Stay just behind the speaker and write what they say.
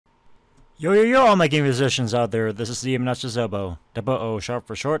Yo yo yo, all my game musicians out there, this is the obnoxiousoboe, double O sharp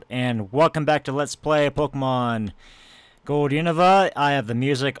for short, and welcome back to Let's Play Pokemon Gold Unova. I have the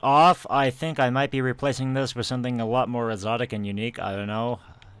music off. I think I might be replacing this with something a lot more exotic and unique, I don't know.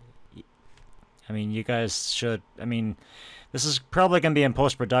 I mean, you guys should, this is probably going to be in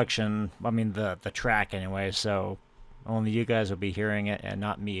post-production, the track anyway, so only you guys will be hearing it and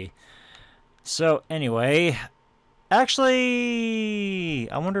not me. So, anyway... Actually,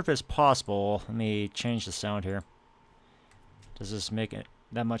 I wonder if it's possible. Let me change the sound here. Does this make it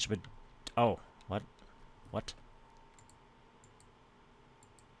that much of a... Oh, what? What?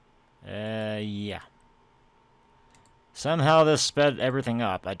 Yeah. Somehow this sped everything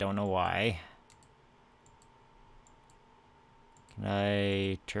up. I don't know why. Can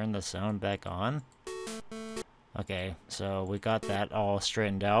I turn the sound back on? Okay, so we got that all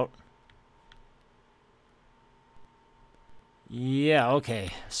straightened out. Yeah, okay.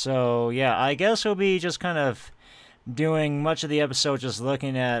 So, yeah, I guess we'll be just kind of doing much of the episode just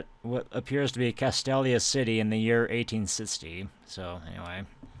looking at what appears to be Castelia City in the year 1860. So, anyway.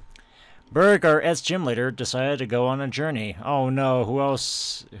 Berg, our ex-gym leader, decided to go on a journey. Oh no,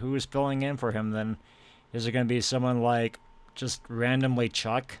 who is filling in for him then? Is it going to be someone like just randomly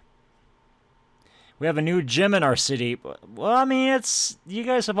Chuck? We have a new gym in our city. Well, you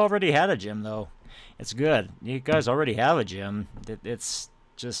guys have already had a gym though. It's good. You guys already have a gym. It's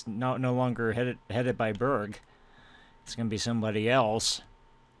just no longer headed by Berg. It's going to be somebody else.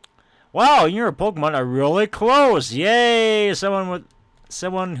 Wow, your Pokemon are really close. Yay!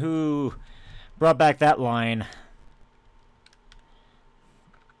 Someone who brought back that line.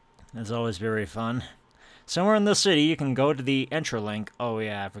 That's always very fun. Somewhere in the city, you can go to the Entralink. Oh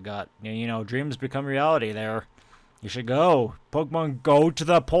yeah, I forgot. You know, dreams become reality there. You should go. Pokemon, go to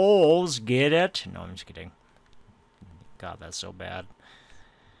the polls. Get it? No, I'm just kidding. God, that's so bad.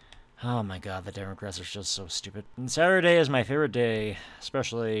 Oh my god, the Democrats are just so stupid. And Saturday is my favorite day,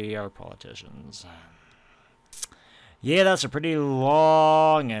 especially our politicians. Yeah, that's a pretty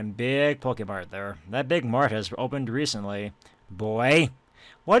long and big Pokemart there. That big mart has opened recently. Boy?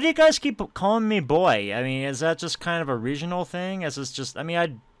 Why do you guys keep calling me boy? Is that just kind of a regional thing? Is this just...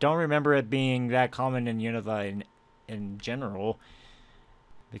 I don't remember it being that common in Unova in general,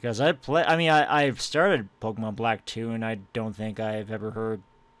 because I've started Pokemon Black 2, and I don't think I've ever heard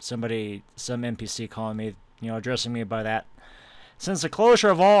some NPC calling me, addressing me by that. Since the closure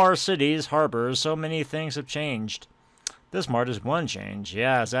of all our cities, harbors, so many things have changed. This mart is one change.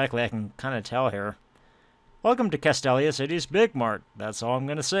 Yeah, exactly, I can kind of tell here. Welcome to Castelia City's Big Mart. That's all I'm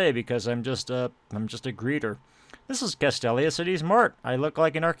gonna say, because I'm just a greeter. This is Castelia City's mart. I look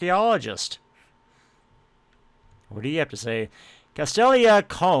like an archaeologist. What do you have to say? Castelia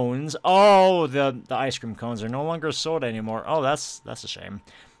cones. Oh, the ice cream cones are no longer sold anymore. Oh, that's a shame.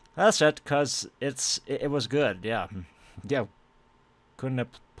 That's it, because it was good. Yeah. Yeah. Couldn't have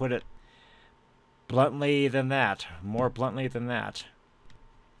put it bluntly than that. More bluntly than that.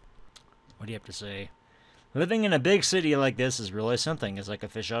 What do you have to say? Living in a big city like this is really something. It's like a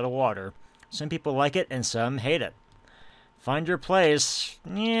fish out of water. Some people like it and some hate it. Find your place.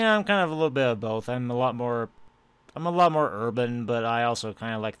 Yeah, I'm kind of a little bit of both. I'm a lot more urban, but I also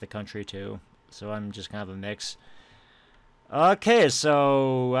kind of like the country too. So I'm just kind of a mix. Okay,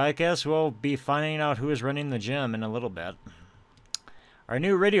 so I guess we'll be finding out who is running the gym in a little bit. Our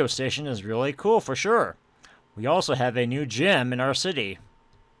new radio station is really cool for sure. We also have a new gym in our city.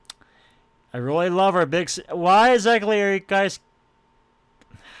 I really love our big city. Why exactly are you guys...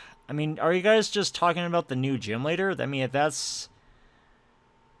 are you guys just talking about the new gym leader? If that's...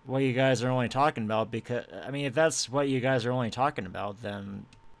 what you guys are only talking about, because if that's what you guys are only talking about, then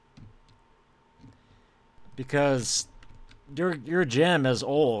because your gym is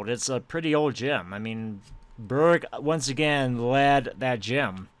old. It's a pretty old gym. Berg once again led that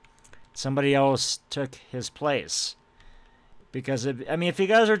gym. Somebody else took his place. Because if you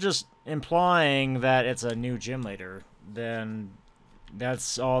guys are just implying that it's a new gym leader, then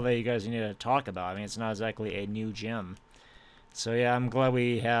that's all that you guys need to talk about. It's not exactly a new gym. So yeah, I'm glad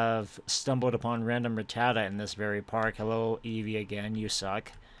we have stumbled upon random Rattata in this very park. Hello, Eevee again, you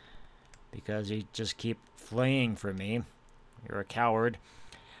suck. Because you just keep fleeing from me. You're a coward.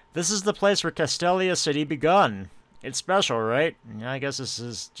 This is the place where Castelia City begun. It's special, right? Yeah, I guess this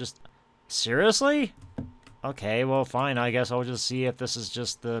is just... Seriously? Okay, well fine, I guess I'll just see if this is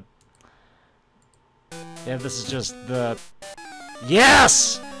just the...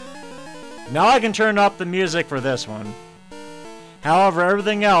 Yes! Now I can turn up the music for this one. However,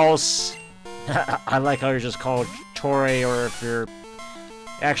 everything else, I like how you're just called Troy, or if you're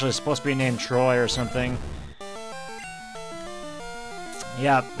actually supposed to be named Troy or something.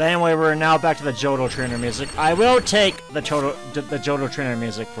 Yeah, but anyway, we're now back to the Johto Trainer music. I will take the Johto Trainer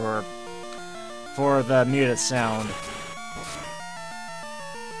music for the muted sound.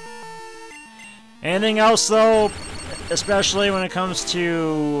 Anything else, though, especially when it comes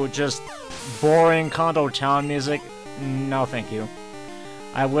to just boring Kanto Town music? No, thank you.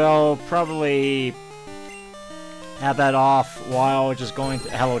 I will probably have that off while just going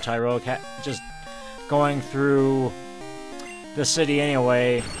hello Tyro, just going through the city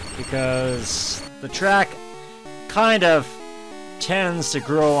anyway, because the track kind of tends to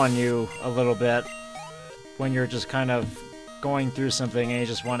grow on you a little bit when you're just kind of going through something and you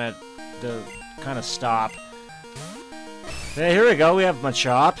just want it to kind of stop. Okay, here we go, we have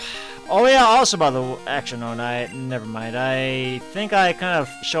Machop. Oh yeah, also by the action, no, never mind. I think I kind of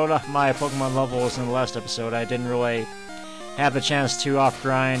showed off my Pokemon levels in the last episode. I didn't really have the chance to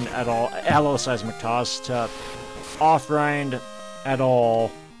off-grind at all. Hello, Seismic Toss, to off-grind at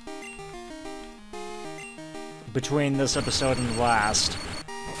all between this episode and the last.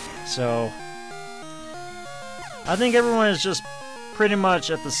 So, I think everyone is just pretty much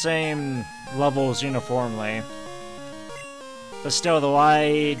at the same levels uniformly. But still, though,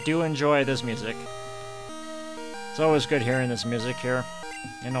 I do enjoy this music. It's always good hearing this music here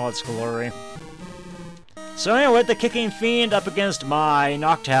in all its glory. So anyway, the Kicking Fiend up against my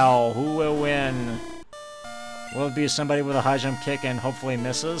Noctowl. Who will win? Will it be somebody with a high jump kick and hopefully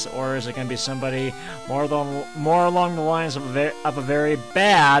misses? Or is it going to be somebody more along the lines of a very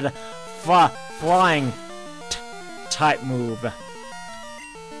bad flying type move?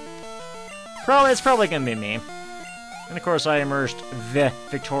 It's probably going to be me. And of course I emerged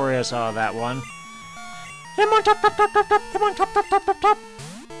victorious out of that one. Him on top, top, top, top, top, him on top, top, top, top, top.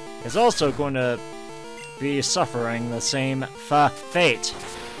 Is also going to be suffering the same fate,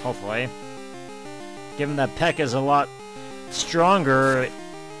 hopefully. Given that Peck is a lot stronger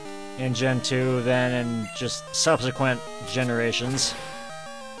in Gen 2 than in just subsequent generations.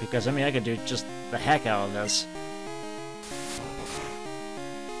 Because, I mean, I could do just the heck out of this.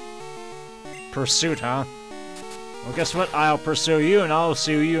 Pursuit, huh? Well, guess what? I'll pursue you, and I'll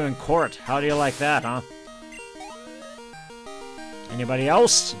sue you in court. How do you like that, huh? Anybody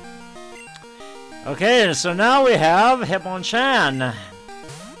else? Okay, so now we have Hitmonchan.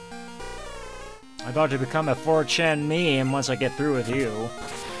 I'm about to become a 4chan meme once I get through with you.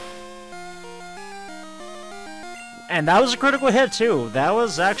 And that was a critical hit, too. That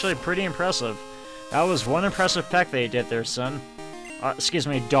was actually pretty impressive. That was one impressive peck they did there, son. Excuse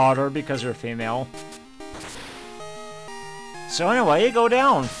me, daughter, because you're female. So anyway, you go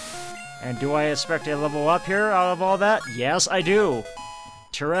down. And do I expect a level up here out of all that? Yes, I do.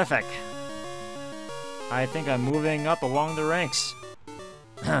 Terrific. I think I'm moving up along the ranks.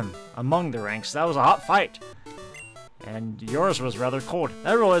 Among the ranks. That was a hot fight. And yours was rather cold.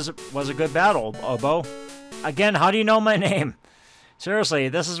 That was a good battle, Oboe. Again, how do you know my name? Seriously,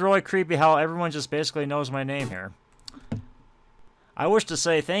 this is really creepy how everyone just basically knows my name here. I wish to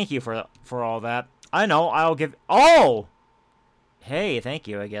say thank you for all that. I know, I'll give... Oh! Hey, thank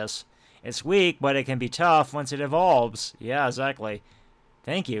you, I guess. It's weak, but it can be tough once it evolves. Yeah, exactly.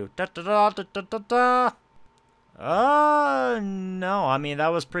 Thank you. Da-da-da-da-da-da-da! No, I mean, that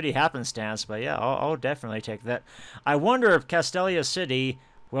was pretty happenstance, but yeah, I'll definitely take that. I wonder if Castelia City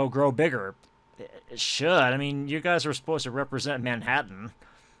will grow bigger. It should. I mean, you guys are supposed to represent Manhattan.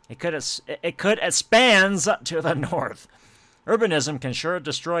 It could expand to the north. Urbanism can sure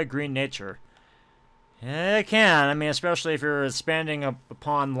destroy green nature. It can. I mean, especially if you're expanding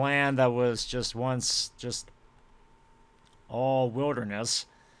upon land that was just once just all wilderness.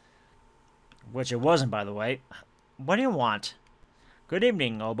 Which it wasn't, by the way. What do you want? Good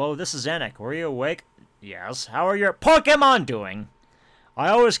evening, Oboe. This is Anik. Were you awake? Yes. How are your Pokémon doing? I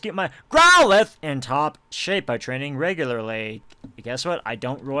always keep my Growlithe in top shape by training regularly. Guess what? I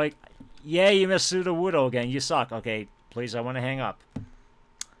don't really... Yeah, you missed Sudowoodo again. You suck. Okay, please, I want to hang up.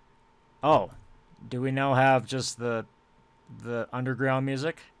 Oh. Do we now have just the underground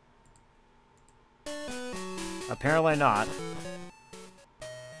music? Apparently not.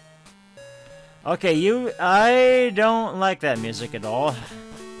 Okay, I don't like that music at all.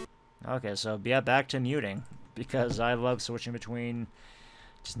 Okay, so yeah, back to muting. Because I love switching between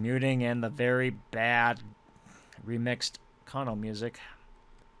just muting and the very bad remixed Kanto music.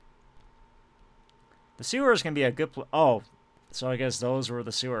 The sewers can be a good oh, so I guess those were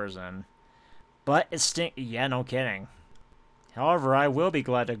the sewers then. But it stink. Yeah, no kidding. However, I will be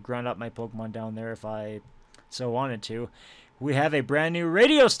glad to grind up my Pokemon down there if I so wanted to. We have a brand new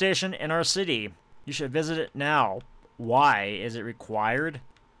radio station in our city. You should visit it now. Why? Is it required?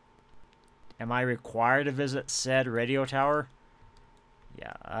 Am I required to visit said radio tower?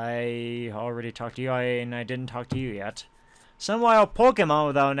 Yeah, I already talked to you, and I didn't talk to you yet. Some wild Pokemon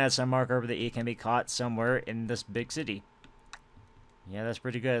without an SN marker over the E can be caught somewhere in this big city. Yeah, that's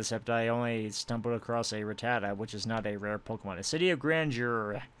pretty good, except I only stumbled across a Rattata, which is not a rare Pokemon. A city of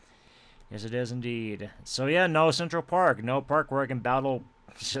grandeur. Yes, it is indeed. So yeah, no Central Park. No park where I can battle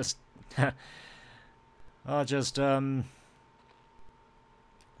just... what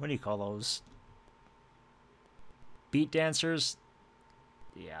do you call those? Beat dancers?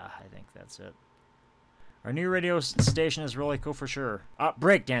 Yeah, I think that's it. Our new radio station is really cool for sure.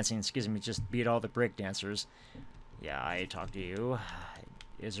 Break dancing, excuse me, just beat all the break dancers. Yeah, I talked to you.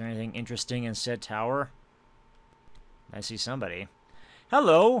 Is there anything interesting in said tower? I see somebody.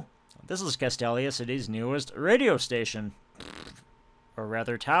 Hello! This is Castelia City's newest radio station. Or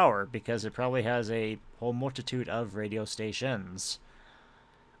rather tower, because it probably has a whole multitude of radio stations.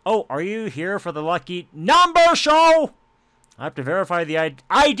 Oh, are you here for the lucky number show? I have to verify the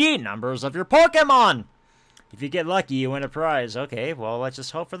ID numbers of your Pokemon. If you get lucky, you win a prize. Okay, well, let's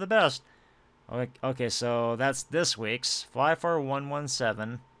just hope for the best. Okay, so that's this week's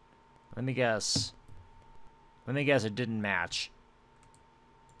 54117. Let me guess. Let me guess it didn't match.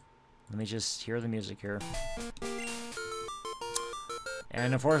 Let me just hear the music here.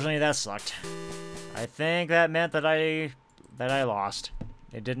 And unfortunately, that sucked. I think that meant that I lost.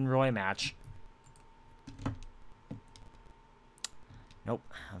 It didn't really match. Nope,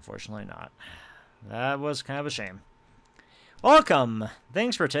 unfortunately not. That was kind of a shame. Welcome!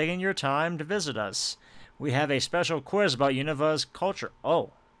 Thanks for taking your time to visit us. We have a special quiz about Unova's culture.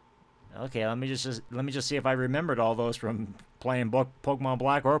 Oh. Okay, let me just see if I remembered all those from playing Pokemon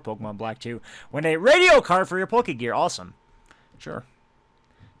Black or Pokemon Black 2. Win a radio card for your Pokegear. Awesome. Sure.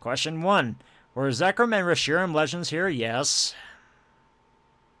 Question 1. Were Zekrom and Reshiram legends here? Yes.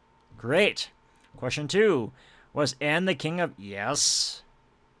 Great. Question 2. Was Anne the king of... Yes.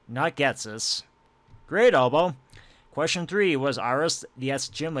 Not Getsus. Great, Oboe. Question 3. Was Iris the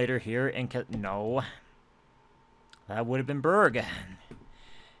gym leader here in... No. That would have been Berg.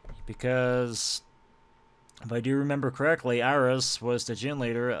 Because... if I do remember correctly, Iris was the gym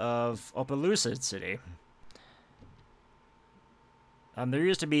leader of Oboe-hacks City. There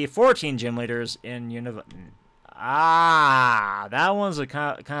used to be 14 gym leaders in Unova. That one's a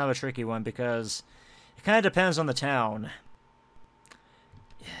kind of a tricky one because it kind of depends on the town.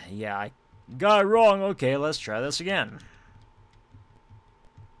 Yeah, I got it wrong. Okay, let's try this again.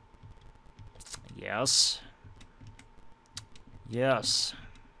 Yes. Yes.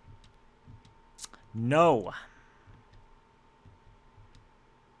 No.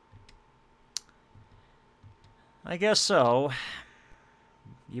 I guess so.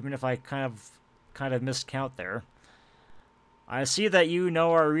 Even if I kind of missed count there. I see that you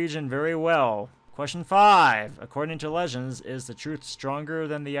know our region very well. Question 5. According to legends, is the truth stronger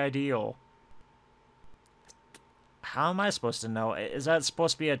than the ideal? How am I supposed to know? Is that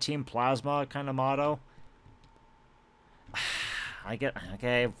supposed to be a Team Plasma kind of motto? I get...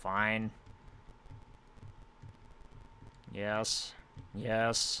 Okay, fine. Yes.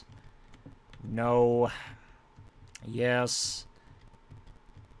 Yes. No. Yes.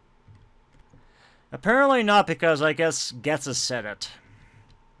 Apparently not, because I guess Getsus said it.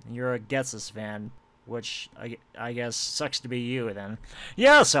 You're a Getsus fan, which I guess sucks to be you then.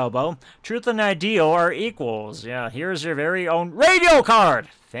 Yes, Oboe. Truth and ideal are equals. Yeah, here's your very own radio card.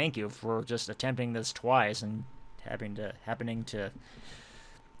 Thank you for just attempting this twice and happening to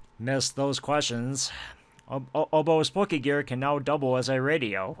miss those questions. Oboe's Pokegear can now double as a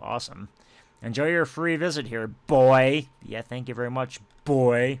radio. Awesome. Enjoy your free visit here, boy. Yeah, thank you very much,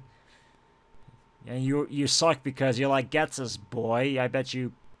 boy. And you suck because you like Getsus, boy. I bet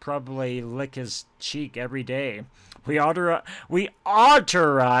you probably lick his cheek every day. We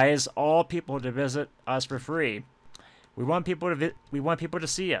authorize all people to visit us for free. We want people to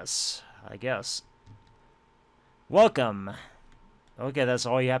see us, I guess. Welcome. Okay, that's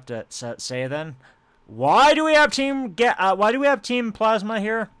all you have to say then. Why do we have Team Plasma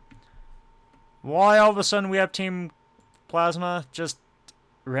here? Why all of a sudden we have Team Plasma just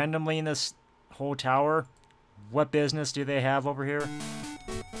randomly in this whole tower? What business do they have over here?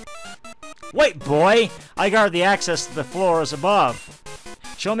 Wait, boy! I guard the access to the floors above.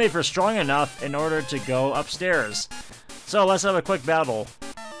 Show me if you're strong enough in order to go upstairs. So let's have a quick battle.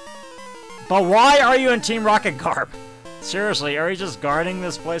 But why are you in Team Rocket garb? Seriously, are you just guarding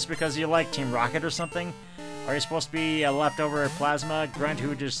this place because you like Team Rocket or something? Are you supposed to be a leftover Plasma grunt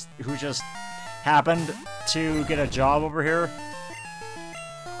who just happened to get a job over here?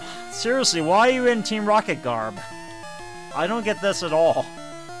 Seriously, why are you in Team Rocket garb? I don't get this at all.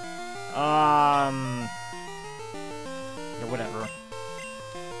 Yeah, whatever.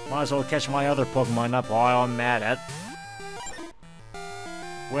 Might as well catch my other Pokemon up while I'm at it.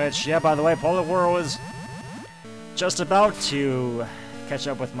 Which, yeah, by the way, Poliwhirl was just about to catch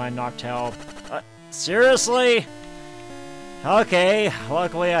up with my Noctowl. Seriously? Okay,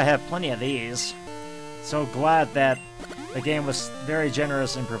 luckily I have plenty of these. So glad that the game was very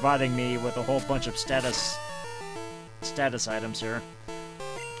generous in providing me with a whole bunch of status items here.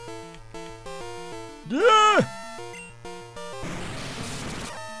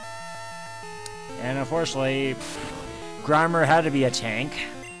 And unfortunately, Grimer had to be a tank.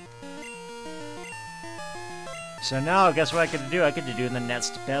 So now, guess what I get to do? I get to do the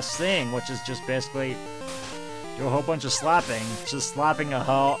next best thing, which is just basically do a whole bunch of slapping. Just slapping a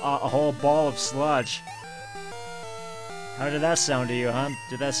whole ball of sludge. How did that sound to you, huh?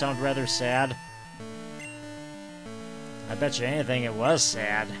 Did that sound rather sad? I bet you anything it was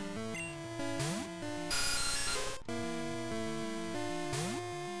sad.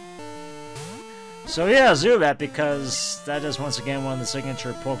 So yeah, Zubat, because that is once again one of the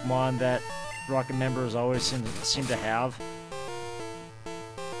signature Pokemon that Rocket members always seem to have.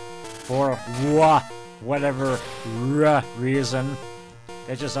 For whatever reason.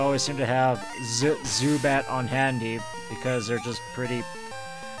 They just always seem to have Zubat on handy because they're just pretty...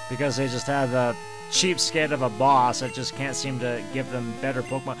 Because they just have a cheapskate of a boss that just can't seem to give them better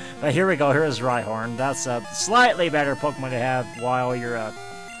Pokemon. But here we go, here's Rhyhorn. That's a slightly better Pokemon to have while you're a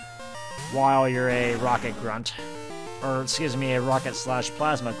Rocket Grunt. Or, excuse me, a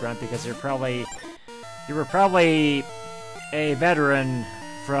Rocket/Plasma Grunt, because you were probably a veteran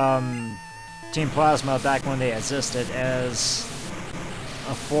from Team Plasma back when they existed as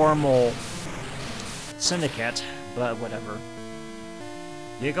a formal syndicate, but whatever.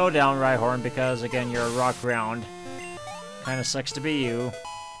 You go down, Rhyhorn, because, again, you're a rock ground. Kinda sucks to be you.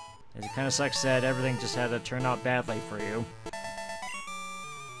 It kinda sucks that everything just had to turn out badly for you.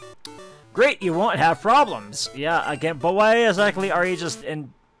 Great, you won't have problems. Yeah, again, but why exactly are you in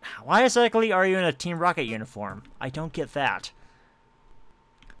a Team Rocket uniform? I don't get that.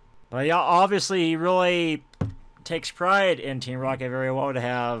 But yeah, obviously he really takes pride in Team Rocket very well to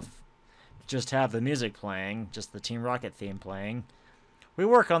have the music playing, just the Team Rocket theme playing. We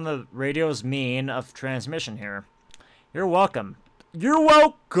work on the radio's mean of transmission here. You're welcome. You're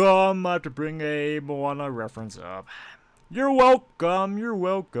welcome! I have to bring a Moana reference up. You're welcome, you're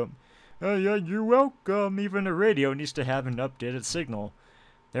welcome. Yeah, you're welcome. Even the radio needs to have an updated signal.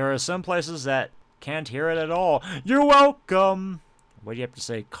 There are some places that can't hear it at all. You're welcome! What do you have to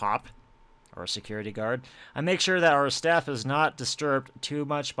say, cop? Or a security guard? I make sure that our staff is not disturbed too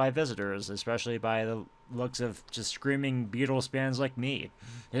much by visitors, especially by the looks of just screaming beetle spans like me.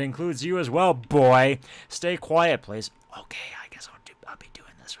 It includes you as well, boy. Stay quiet, please. Okay, I guess I'll be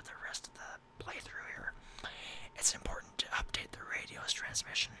doing this for the rest of the playthrough here. It's important to update the radio's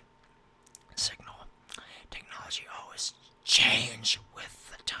transmission signal. Technology always change with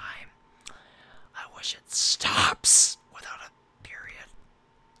the time. I wish it stops without a period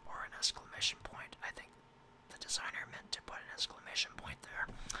or an exclamation point. I think the designer meant to put an exclamation point there.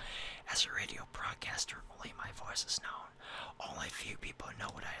 As a radio broadcaster, only my voice is known. Only few people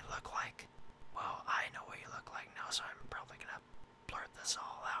know what I look like. Well, I know what you look like now, so I'm probably gonna blurt this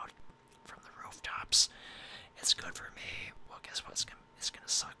all out from the rooftops. It's good for me. Well, guess what? It's gonna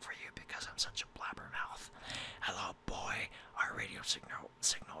suck for you because I'm such a blabbermouth. Hello, boy. Our radio signal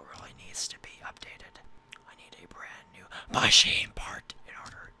really needs to be updated. I need a brand new machine part in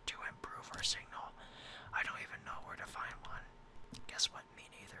order to improve our signal. I don't even know where to find one. Guess what? Me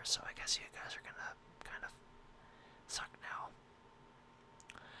neither. So I guess you guys are gonna kind of suck now.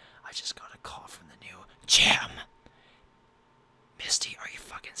 I just got a call from the new gym. Misty, are you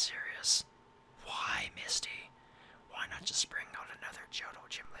fucking serious? Why, Misty? Why not just bring out another Johto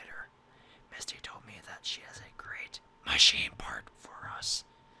gym leader? Misty told me that she has a great machine part for us.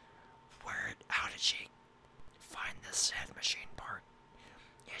 How did she find this head machine part?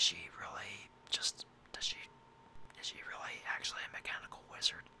 Is she really actually a mechanical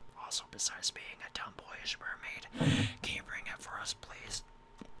wizard? Also, besides being a tomboyish mermaid, can you bring it for us, please?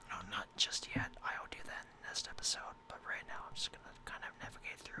 No, not just yet. I'll do that in the next episode, but right now I'm just gonna kind of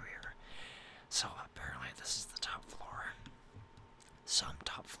navigate through here. So apparently this is the top floor. Some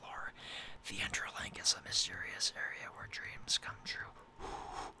top floor. The Interlink is a mysterious area where dreams come true.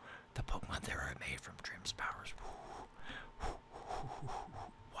 The Pokemon there are made from dreams' powers.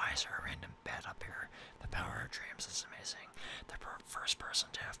 Why is there a random bed up here? The power of dreams is amazing. The first person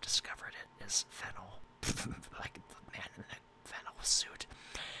to have discovered it is Fennel. Like the man in the Fennel suit.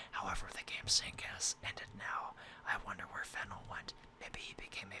 However, the game sync has ended now. I wonder where Fennel went. Maybe he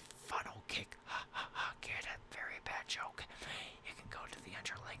became a funnel kick. Ha ha ha, get it? Very bad joke. You can go to the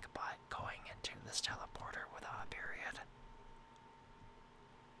interlink by going into this teleporter without a period.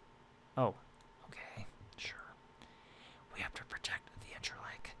 Oh, okay, sure. We have to protect the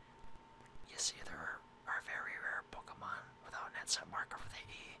interlink. You see, there are very rare Pokemon without an instant marker for the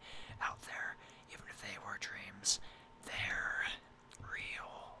E out there. Even if they were dreams, they're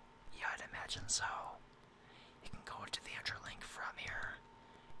real. Yeah, I'd imagine so. You can go to the interlink from here.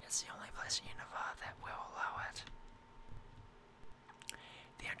 It's the only place in Unova that will allow it.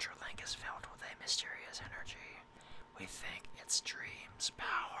 The interlink is filled with a mysterious energy. We think it's dreams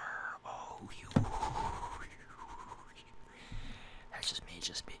power. Oh, you.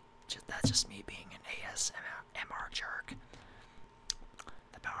 That's just me being an ASMR jerk.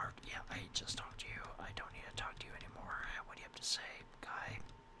 The power. Yeah, I just talked to you. I don't need to talk to you anymore. What do you have to say, guy?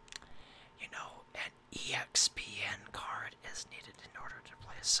 You know, an EXPN card is needed in order to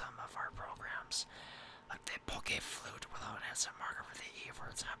play some of our programs, like the Poke Flute without an instant marker for the E, for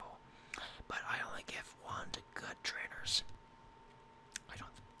example. But I only give one to good trainers. I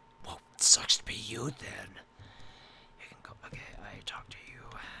don't. Well, it sucks to be you then. You can go. Okay, I talked to you.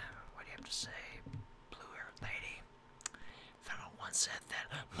 What do you have to say, blue-haired lady? Fennel once said that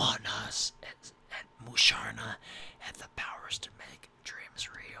Manas and Musharna had the powers to make dreams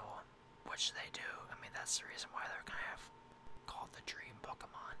real, which they do. I mean, that's the reason why they're kind of called the Dream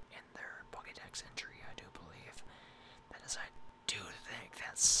Pokemon in their Pokédex entry. I do believe that is. I do think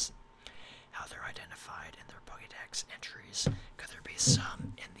that's how they're identified in their Pokédex entries. Could there be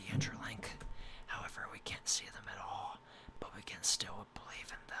some in the interlink? However, we can't see them at all, but we can still believe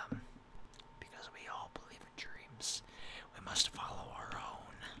in them, because we all believe in dreams. We must follow our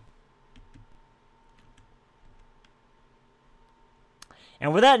own.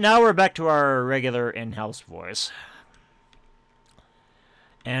 And with that, now we're back to our regular in-house voice.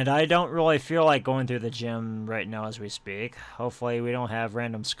 And I don't really feel like going through the gym right now as we speak. Hopefully we don't have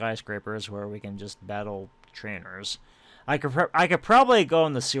random skyscrapers where we can just battle trainers. I could probably go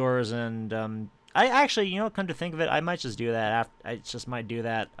in the sewers and I actually, you know, come to think of it, I might just do that. I just might do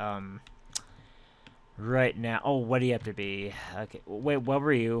that right now. Oh, what do you have to be? Okay, wait, what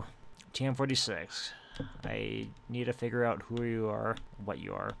were you? TM46. I need to figure out who you are, what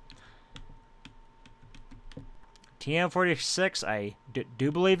you are. TM46, I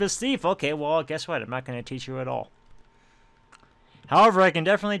do believe is Thief. Okay, well, guess what? I'm not going to teach you at all. However, I can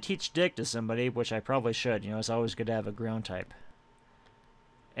definitely teach Dick to somebody, which I probably should. You know, it's always good to have a ground type.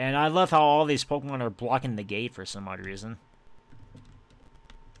 And I love how all these Pokemon are blocking the gate for some odd reason.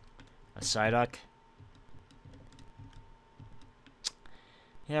 A Psyduck.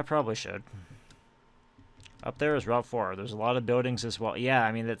 Yeah, I probably should. Up there is Route 4. There's a lot of buildings as well. Yeah,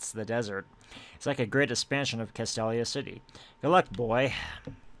 I mean, it's the desert. It's like a great expansion of Castelia City. Good luck, boy.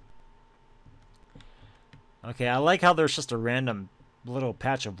 Okay, I like how there's just a random little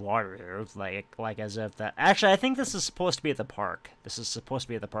patch of water here. Like as if that... Actually, I think this is supposed to be at the park. This is supposed to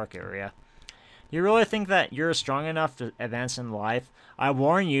be at the park area. You really think that you're strong enough to advance in life? I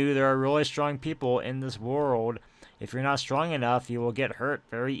warn you, there are really strong people in this world. If you're not strong enough, you will get hurt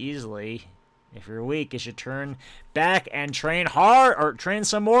very easily. If you're weak, you should turn back and train hard, or train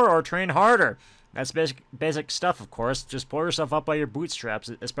some more, or train harder. That's basic stuff, of course. Just pull yourself up by your bootstraps,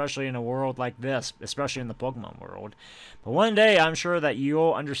 especially in a world like this, especially in the Pokemon world. But one day, I'm sure that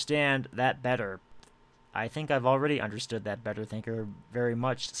you'll understand that better. I think I've already understood that better. Thank you very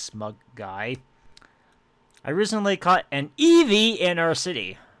much, smug guy. I recently caught an Eevee in our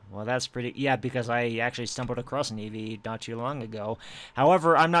city. Well, that's pretty... Yeah, because I actually stumbled across an Eevee not too long ago.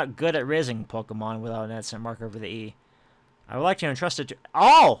 However, I'm not good at raising Pokemon without an instant marker over the E. I would like to entrust it to...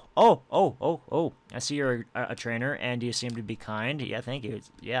 Oh! I see you're a trainer, and you seem to be kind. Yeah, thank you.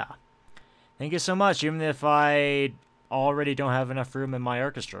 Yeah. Thank you so much, even if I already don't have enough room in my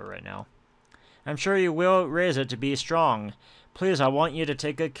orchestra right now. I'm sure you will raise it to be strong. Please, I want you to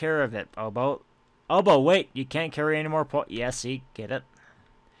take good care of it, Oboe. Oboe, wait, you can't carry any more Yes, see, get it?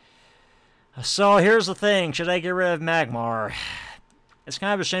 So here's the thing, should I get rid of Magmar? It's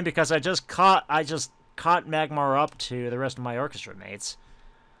kind of a shame because I just caught Magmar up to the rest of my orchestra mates.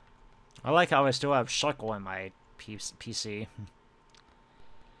 I like how I still have Shuckle in my PC.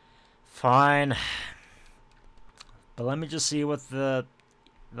 Fine. But let me just see what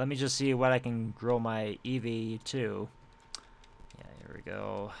I can grow my Eevee to. Yeah, here we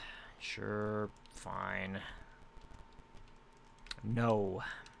go. Sure, fine. No.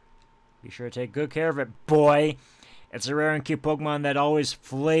 Be sure to take good care of it, boy. It's a rare and cute Pokemon that always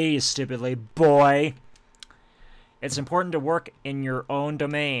flees stupidly, boy. It's important to work in your own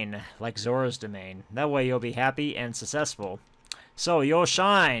domain, like Zora's domain. That way you'll be happy and successful. So, you'll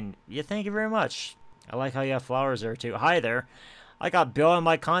shine! Yeah, thank you very much. I like how you have flowers there, too. Hi there. I got Bill in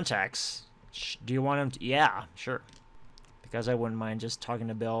my contacts. Do you want him to... Yeah, sure. Because I wouldn't mind just talking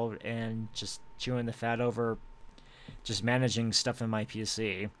to Bill and just chewing the fat over just managing stuff in my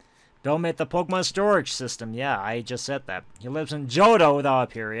PC. Bill made the Pokemon storage system. Yeah, I just said that. He lives in Johto without a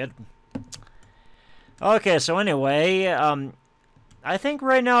period. Okay, so anyway, I think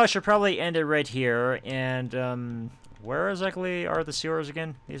right now I should probably end it right here. And, where exactly are the sewers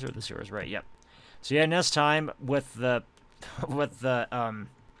again? These are the sewers, right? Yep. So yeah, next time with the,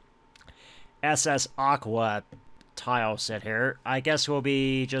 SS Aqua tile set here, I guess we'll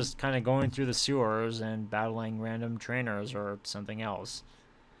be just kind of going through the sewers and battling random trainers or something else.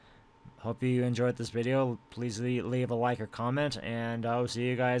 Hope you enjoyed this video. Please leave a like or comment, and I'll see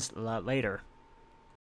you guys later.